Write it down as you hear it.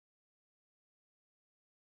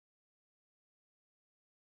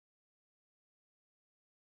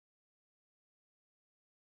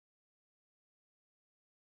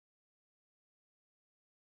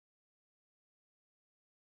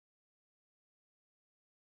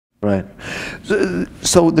Right.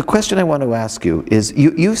 So the question I want to ask you is,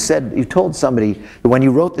 you said, you told somebody that when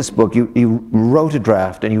you wrote this book, you wrote a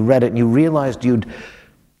draft and you read it and you realized you'd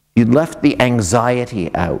left the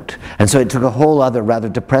anxiety out. And so it took a whole other rather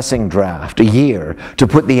depressing draft, a year, to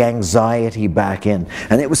put the anxiety back in.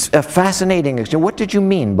 And it was a fascinating exchange. What did you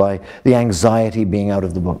mean by the anxiety being out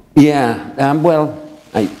of the book? Yeah, well,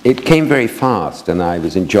 it came very fast and I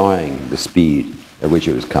was enjoying the speed at which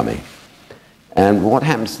it was coming. And what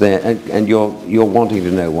happens there, and you're wanting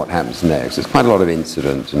to know what happens next. There's quite a lot of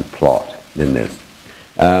incident and plot in this.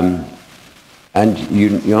 And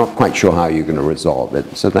you're not quite sure how you're going to resolve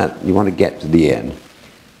it, so that you want to get to the end.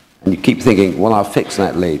 And you keep thinking, well, I'll fix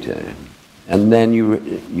that later. And then you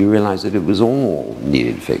realize that it was all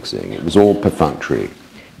needed fixing. It was all perfunctory,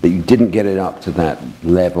 that you didn't get it up to that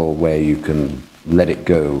level where you can let it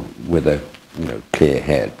go with a clear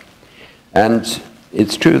head. And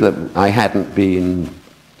it's true that I hadn't been,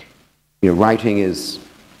 writing is,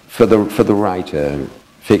 for the writer,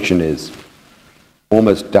 fiction is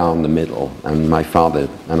almost down the middle, and my father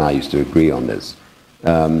and I used to agree on this.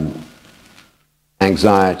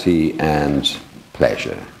 Anxiety and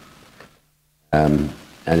pleasure. And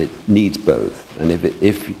it needs both. And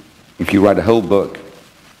if you write a whole book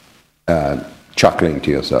chuckling to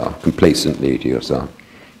yourself, complacently to yourself,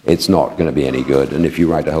 it's not going to be any good. And if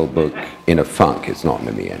you write a whole book in a funk, it's not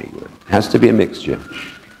going to be any good. It has to be a mixture.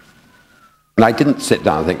 And I didn't sit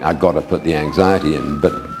down and think, I've got to put the anxiety in,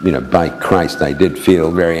 but, by Christ, I did feel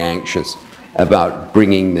very anxious about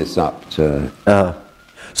bringing this up to...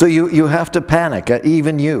 So you have to panic,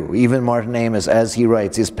 even Martin Amis, as he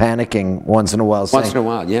writes, is panicking once in a while. Once in a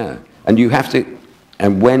while, yeah. And you have to,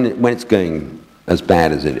 and when it's going as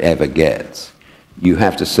bad as it ever gets, you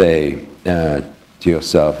have to say to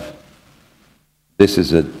yourself, this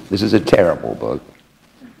is a terrible book.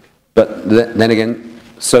 But then again,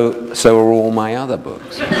 so are all my other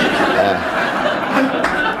books.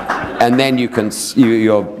 And then you're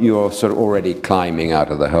sort of already climbing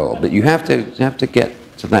out of the hole. But you have to get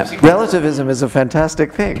to that. Relativism is a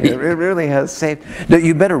fantastic thing. It really has saved. No,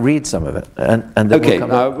 you better read some of it, and then okay.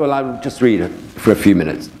 We'll well, I'll just read it for a few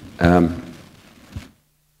minutes. And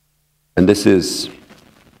this is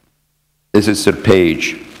sort of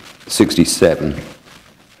page 67.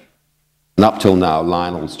 And up till now,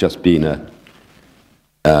 Lionel's just been a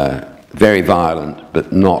very violent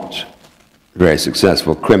but not very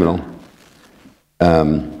successful criminal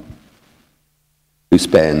who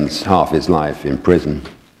spends half his life in prison.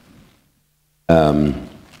 But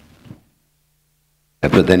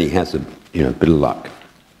then he has a bit of luck.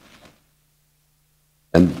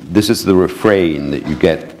 And this is the refrain that you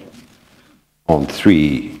get on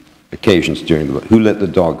 3 occasions during the book. Who let the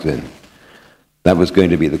dogs in? That was going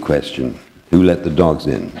to be the question. Who let the dogs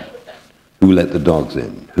in? Who let the dogs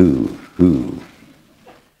in? Who?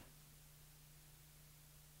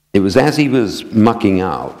 It was as he was mucking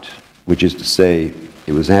out, which is to say,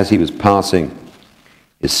 it was as he was passing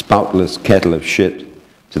his spoutless kettle of shit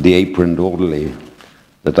to the aproned orderly,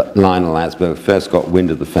 that Lionel Asbo first got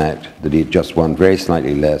wind of the fact that he had just won very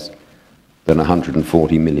slightly less than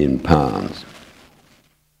 £140 million.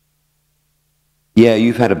 Yeah,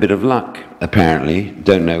 you've had a bit of luck, apparently.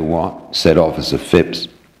 Don't know what, said Officer Phipps,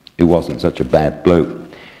 who wasn't such a bad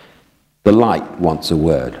bloke. The light wants a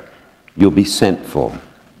word. You'll be sent for.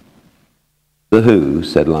 The who,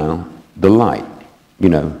 said Lionel. The light.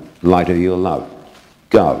 Light of your love.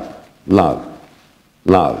 Gov. Love.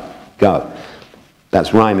 Love. Gov.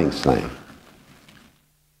 That's rhyming slang.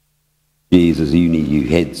 Jesus, you need you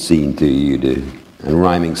head seen to, you do. And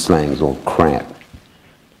rhyming slang's all crap.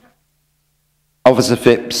 Officer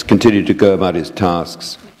Phipps continued to go about his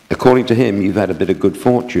tasks. According to him, you've had a bit of good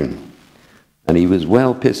fortune. And he was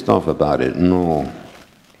well pissed off about it and all.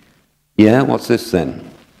 Yeah, what's this then?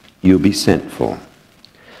 You'll be sent for.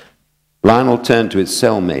 Lionel turned to his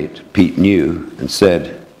cellmate, Pete New, and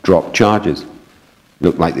said, drop charges.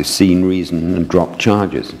 Looked like they've seen reason and dropped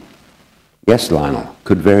charges. Yes, Lionel,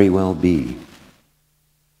 could very well be.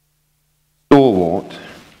 Stalwart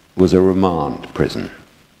was a remand prison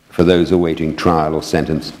for those awaiting trial or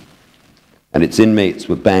sentence, and its inmates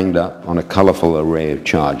were banged up on a colourful array of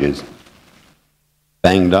charges.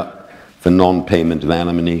 Banged up for non-payment of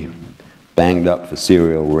alimony, banged up for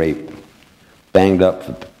serial rape, banged up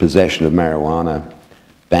for possession of marijuana,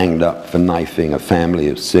 banged up for knifing a family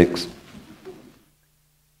of 6.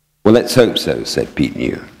 Well, let's hope so, said Pete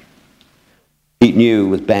New. Pete New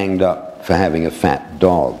was banged up for having a fat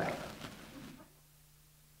dog.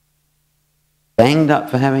 Banged up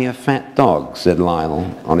for having a fat dog, said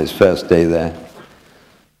Lionel on his first day there.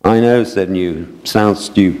 I know, said New. Sounds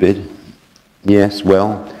stupid. Yes,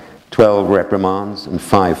 well, 12 reprimands and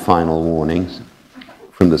 5 final warnings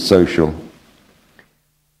from the social.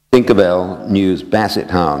 Tinkerbell News Basset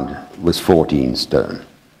Hound was 14 stone.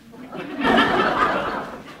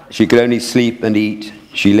 She could only sleep and eat.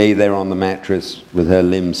 She lay there on the mattress with her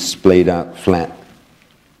limbs splayed out flat.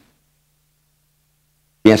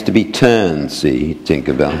 She has to be turned, see,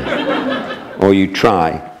 Tinkerbell. Or you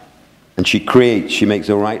try. And she makes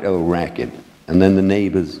a right old racket. And then the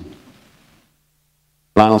neighbors.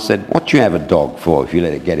 Lionel said, what do you have a dog for if you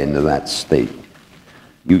let it get into that state?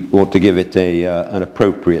 You ought to give it an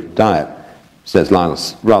appropriate diet, says Lionel,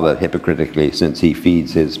 rather hypocritically, since he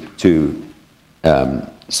feeds his 2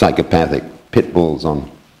 psychopathic pit bulls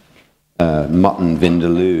on mutton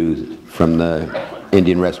vindaloo from the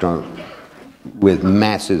Indian restaurant with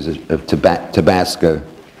masses of Tabasco.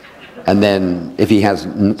 And then, if he has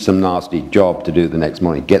some nasty job to do the next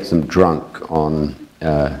morning, gets them drunk on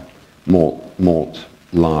malt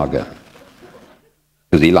lager.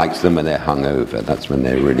 Because he likes them when they're hungover. That's when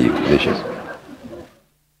they're really delicious.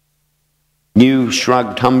 New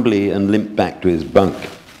shrugged humbly and limped back to his bunk.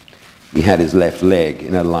 He had his left leg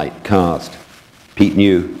in a light cast. Pete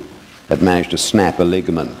New had managed to snap a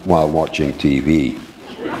ligament while watching TV.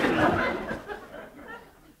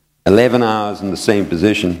 11 hours in the same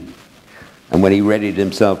position, and when he readied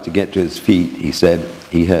himself to get to his feet, he said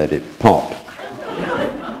he heard it pop.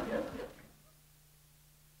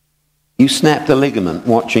 You snapped a ligament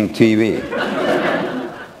watching TV.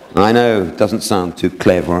 I know, it doesn't sound too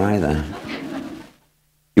clever either.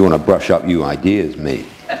 You want to brush up your ideas, mate.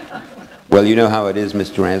 Well, you know how it is,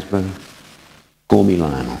 Mr. Asbo. Call me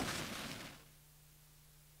Lionel.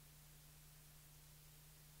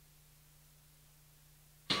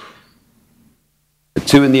 At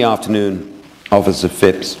 2 in the afternoon, Officer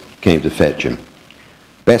Phipps came to fetch him.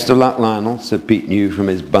 Best of luck, Lionel, said Pete New from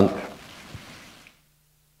his bunk.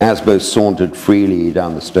 Asbo sauntered freely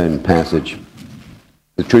down the stone passage.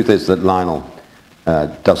 The truth is that Lionel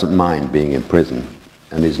doesn't mind being in prison,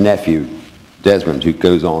 and his nephew, Desmond, who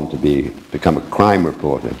goes on to become a crime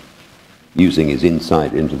reporter, using his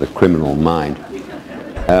insight into the criminal mind,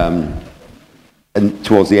 and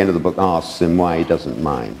towards the end of the book asks him why he doesn't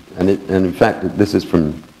mind. And in fact, this is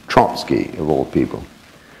from Trotsky, of all people,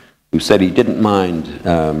 who said he didn't mind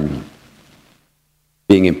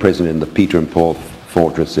being imprisoned in the Peter and Paul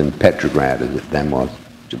fortress in Petrograd, as it then was,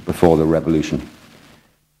 before the revolution.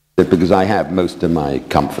 But because I have most of my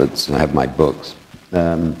comforts, I have my books,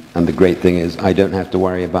 and the great thing is I don't have to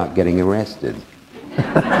worry about getting arrested.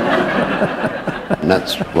 And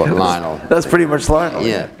that's what Lionel... That's pretty much Lionel.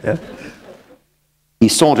 Yeah. He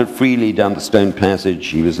sauntered freely down the stone passage.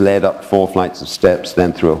 He was led up 4 flights of steps,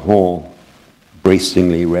 then through a hall,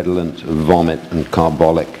 bracingly redolent of vomit and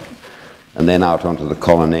carbolic, and then out onto the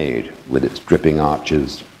colonnade with its dripping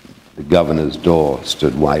arches. The governor's door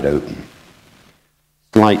stood wide open.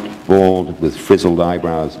 Slight, bald, with frizzled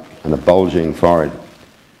eyebrows and a bulging forehead,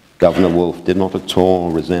 Governor Wolfe did not at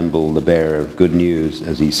all resemble the bearer of good news,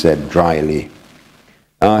 as he said dryly,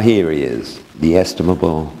 "Ah, here he is, the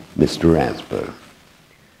estimable Mr. Asbo."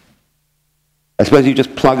 I suppose you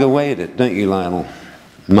just plug away at it, don't you, Lionel?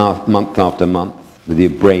 Month after month, with your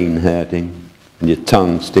brain hurting and your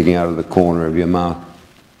tongue sticking out of the corner of your mouth,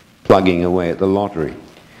 plugging away at the lottery.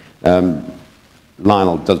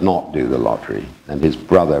 Lionel does not do the lottery, and his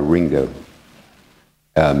brother Ringo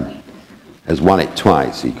has won it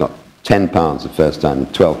twice. He got £10 the first time and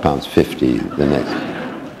 £12.50 the next.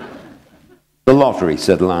 The lottery,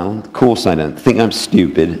 said Lionel. Of course I don't. Think I'm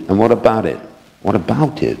stupid. And what about it? What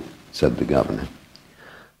about it? Said the governor.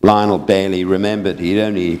 Lionel barely remembered he'd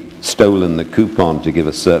only stolen the coupon to give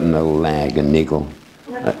a certain old lag a niggle.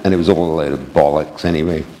 And it was all a load of bollocks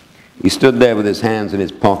anyway. He stood there with his hands in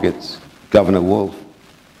his pockets. Governor Wolfe,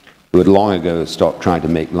 who had long ago stopped trying to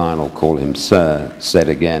make Lionel call him sir, said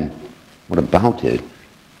again, "What about it?"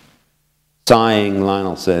 Sighing,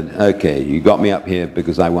 Lionel said, "Okay, you got me up here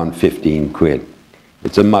because I won 15 quid.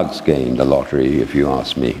 It's a mug's game, the lottery, if you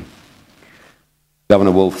ask me."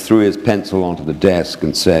 Governor Wolfe threw his pencil onto the desk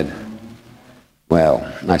and said, "Well,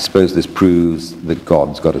 I suppose this proves that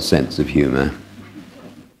God's got a sense of humor."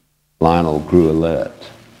 Lionel grew alert.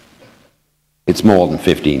 "It's more than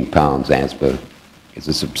 £15, Asbo. It's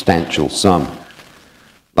a substantial sum."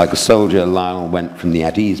 Like a soldier, Lionel went from the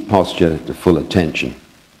at-ease posture to full attention.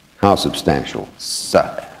 "How substantial,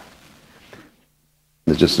 sir?"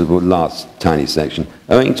 There's just a last tiny section.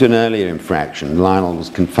 Owing to an earlier infraction, Lionel was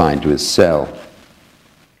confined to his cell.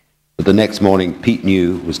 But the next morning, Pete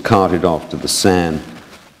New was carted off to the San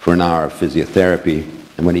for an hour of physiotherapy,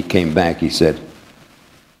 and when he came back, he said,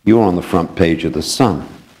 "You're on the front page of the Sun."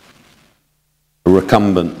 A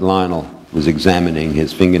recumbent Lionel was examining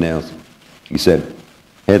his fingernails. He said,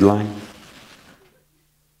 headline,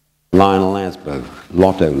 Lionel Asbo,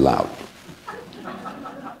 lotto lout.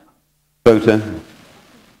 Photo,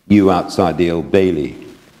 you outside the Old Bailey,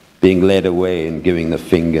 being led away and giving the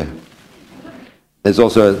finger. There's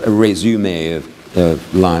also a resume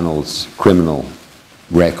of Lionel's criminal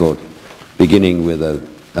record, beginning with a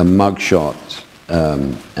mugshot,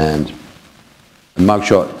 and a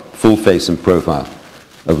mugshot, full face and profile,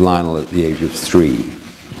 of Lionel at the age of 3.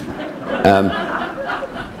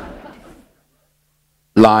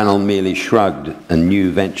 Lionel merely shrugged, and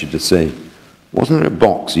New ventured to say, wasn't there a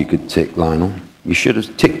box you could tick, Lionel? You should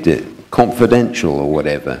have ticked it, confidential or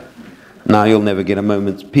whatever. Now you'll never get a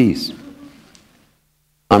moment's peace.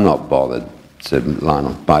 I'm not bothered, said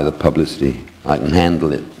Lionel, by the publicity. I can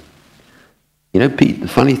handle it. You know, Pete, the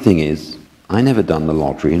funny thing is, I never done the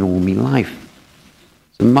lottery in all my life.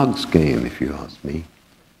 It's a mug's game, if you ask me.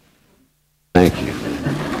 Thank you.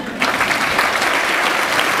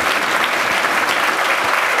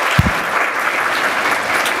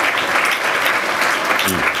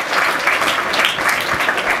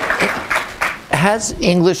 Has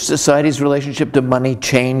English society's relationship to money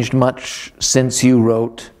changed much since you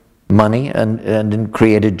wrote Money and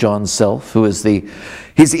created John Self, who is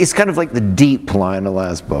he's kind of like the deep Lionel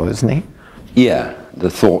Asbo, isn't he? Yeah, the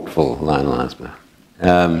thoughtful Lionel Asbo.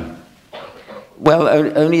 Well,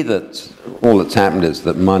 only that all that's happened is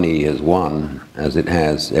that money has won, as it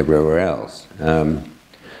has everywhere else.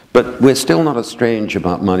 But we're still not as strange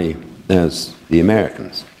about money as the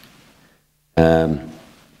Americans.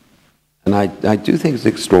 And I do think it's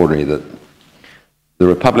extraordinary that the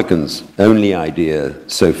Republicans' only idea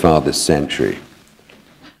so far this century,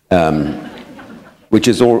 which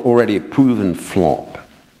is already a proven flop,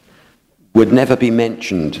 would never be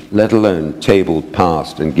mentioned, let alone tabled,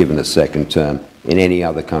 passed, and given a second term in any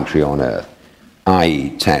other country on earth,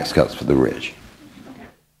 i.e. tax cuts for the rich.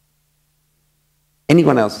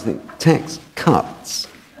 Anyone else think tax cuts?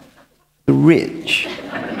 The rich?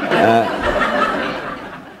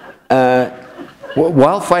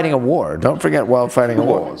 While fighting a war. Don't forget while fighting a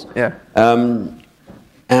war. Yeah.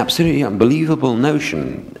 Absolutely unbelievable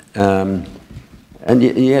notion. And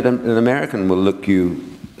yet an American will look you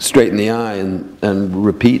straight in the eye and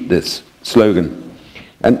repeat this slogan.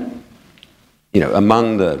 And, you know,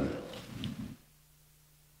 among the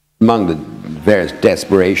various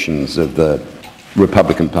desperations of the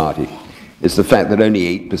Republican Party is the fact that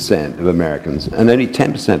only 8% of Americans, and only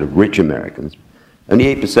 10% of rich Americans,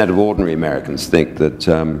 only 8% of ordinary Americans think that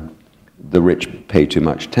the rich pay too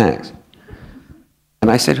much tax. And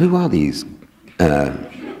I said, who are these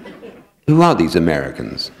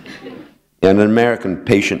Americans? And an American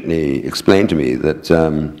patiently explained to me that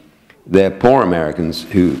they're poor Americans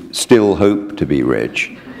who still hope to be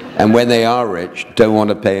rich, and when they are rich, don't want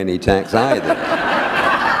to pay any tax either.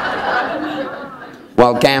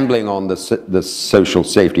 While gambling on the social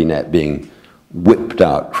safety net being whipped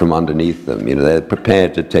out from underneath them, you know, they're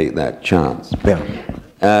prepared to take that chance.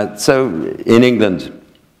 Yeah. So in England,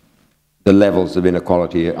 the levels of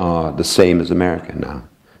inequality are the same as America now.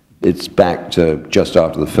 It's back to just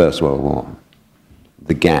after the First World War,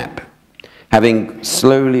 the gap. Having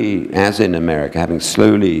slowly, as in America, having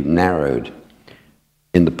slowly narrowed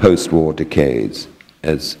in the post-war decades,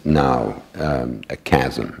 as now a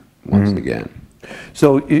chasm once again.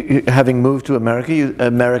 So having moved to America,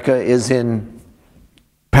 America is in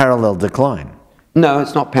parallel decline. No,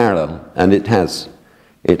 it's not parallel, and it has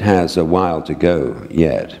a while to go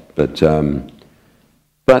yet. But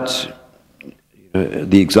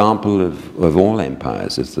the example of all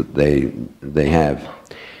empires is that they have.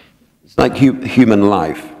 It's like human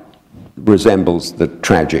life resembles the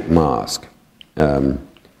tragic mask, in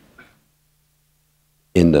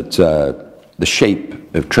that the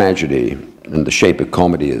shape of tragedy and the shape of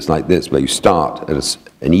comedy is like this, where you start at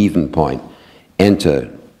an even point, enter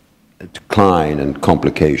decline and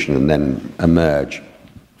complication, and then emerge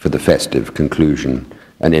for the festive conclusion.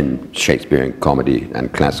 And in Shakespearean comedy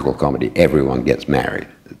and classical comedy, everyone gets married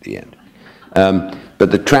at the end.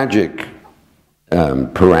 But the tragic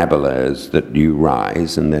parabola is that you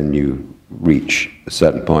rise and then you reach a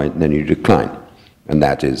certain point and then you decline. And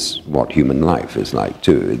that is what human life is like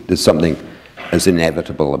too. There's something as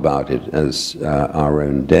inevitable about it as our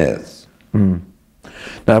own deaths. Mm.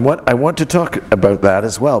 Now I want to talk about that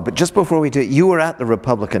as well, but just before we do, you were at the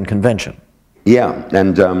Republican convention. Yeah,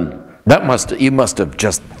 and you must have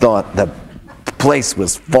just thought the place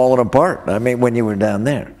was falling apart. I mean, when you were down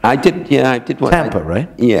there. I did. Yeah, I did. Tampa, right?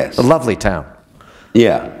 Yes. A lovely town.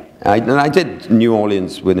 Yeah, I did New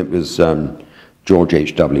Orleans when it was George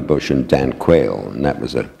H.W. Bush and Dan Quayle, and that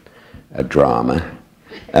was a drama.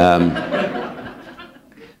 But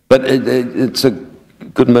it's a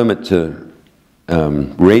good moment to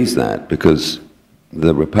raise that, because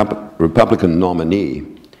the Republican nominee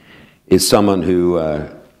is someone whose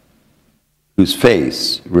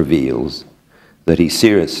face reveals that he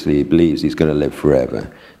seriously believes he's going to live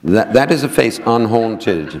forever. That is a face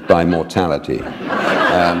unhaunted by mortality.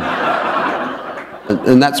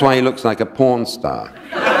 And that's why he looks like a porn star.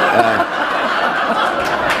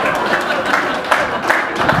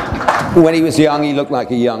 When he was young, he looked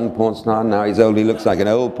like a young porn star. Now he's old, he looks like an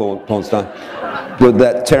old porn star with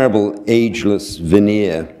that terrible ageless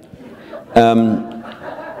veneer.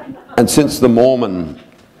 And since the Mormon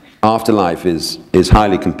afterlife is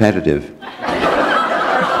highly competitive,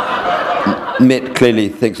 Mitt clearly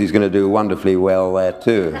thinks he's going to do wonderfully well there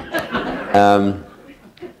too.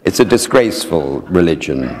 It's a disgraceful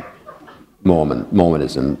religion,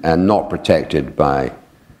 Mormonism, and not protected by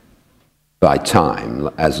time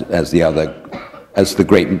as the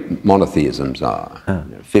great monotheisms are.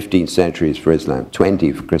 15 centuries for Islam,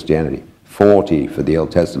 20 for Christianity, 40 for the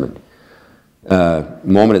Old Testament.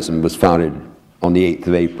 Mormonism was founded on the 8th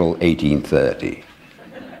of April, 1830.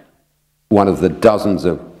 One of the dozens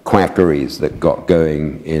of quackeries that got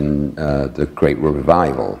going in the Great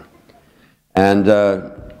Revival. And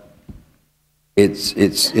it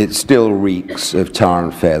still reeks of tar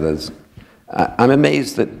and feathers. I'm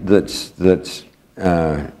amazed that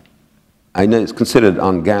I know it's considered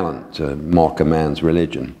ungallant to mock a man's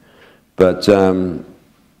religion, but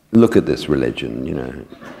look at this religion, you know.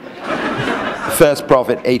 The first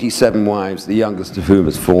prophet, 87 wives, the youngest of whom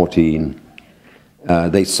is 14.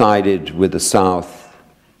 They sided with the South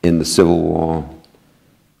in the Civil War,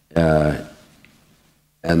 and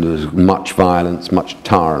there was much violence, much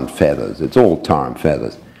tar and feathers. It's all tar and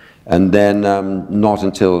feathers. And then not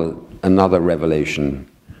until another revelation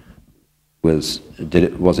was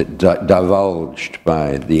divulged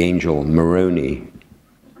by the angel Moroni.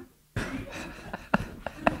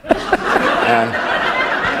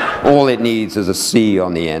 All it needs is a C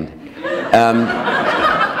on the end.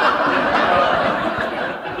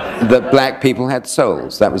 That black people had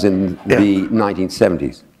souls. That was in the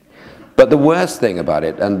 1970s. But the worst thing about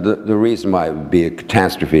it, and the reason why it would be a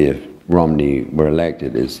catastrophe if Romney were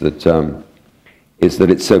elected, is that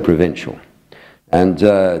it's so provincial. And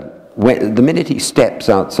the minute he steps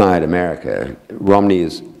outside America, Romney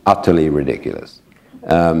is utterly ridiculous.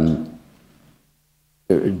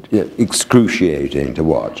 Excruciating to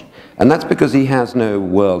watch. And that's because he has no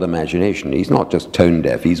world imagination. He's not just tone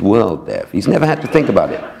deaf, he's world deaf. He's never had to think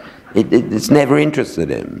about it. It's never interested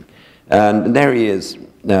him. And there he is,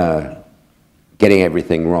 getting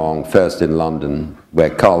everything wrong, first in London, where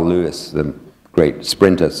Carl Lewis, the great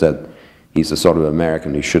sprinter, said he's the sort of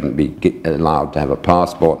American who shouldn't be allowed to have a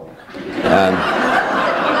passport.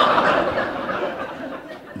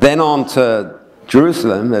 Then on to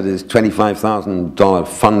Jerusalem, at his $25,000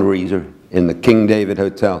 fundraiser in the King David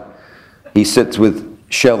Hotel. He sits with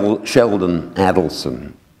Sheldon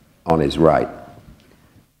Adelson on his right,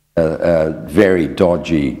 a very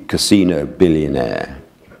dodgy casino billionaire.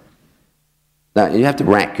 Now, you have to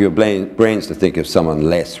rack your brains to think of someone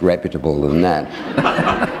less reputable than that.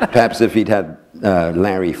 Perhaps if he'd had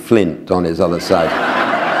Larry Flint on his other side,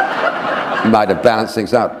 might have balanced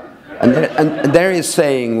things out. And there he is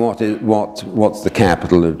saying what's the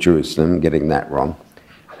capital of Jerusalem, getting that wrong.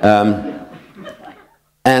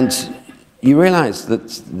 And you realize that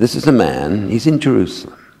this is a man, he's in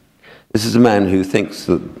Jerusalem. This is a man who thinks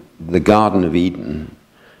that the Garden of Eden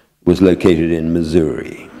was located in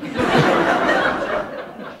Missouri.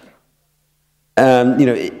 You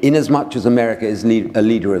know, inasmuch as America is a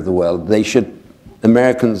leader of the world,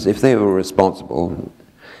 Americans, if they were responsible,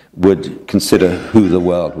 would consider who the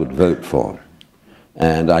world would vote for.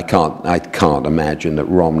 And I can't imagine that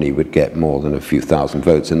Romney would get more than a few thousand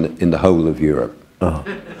votes in the whole of Europe. Oh.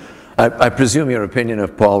 I presume your opinion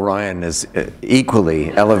of Paul Ryan is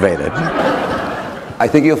equally elevated. I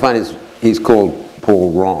think you'll find he's called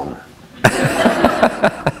Paul Ron.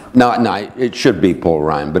 No, it should be Paul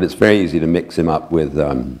Ryan, but it's very easy to mix him up with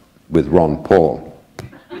Ron Paul.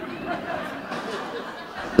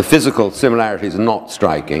 The physical similarities are not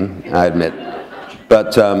striking, I admit,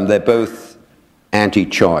 but they're both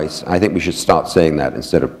anti-choice. I think we should start saying that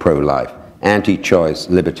instead of pro-life. Anti-choice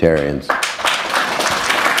libertarians.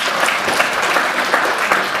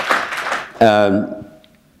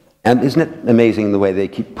 And isn't it amazing the way they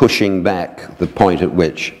keep pushing back the point at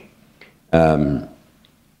which a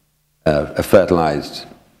fertilized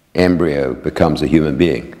embryo becomes a human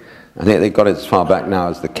being? I think they got it as far back now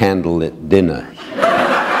as the candlelit dinner.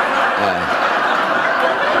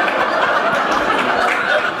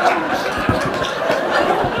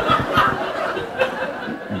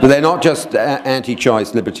 But they're not just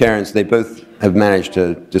anti-choice libertarians. They both have managed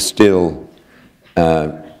to distill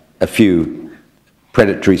a few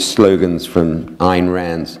predatory slogans from Ayn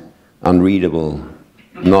Rand's unreadable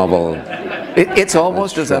novel. It's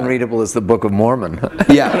almost as unreadable as the Book of Mormon.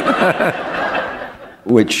 Yeah.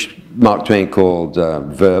 Which Mark Twain called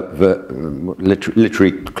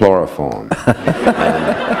literary chloroform.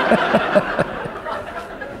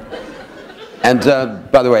 And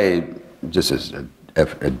by the way, just as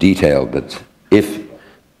a detail, but if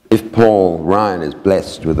Paul Ryan is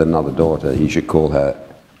blessed with another daughter, he should call her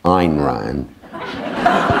Ayn Ryan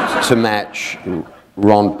to match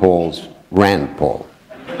Ron Paul's Rand Paul.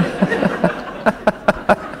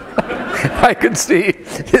 I can see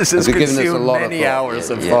this has consumed many hours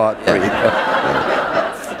of thought for you.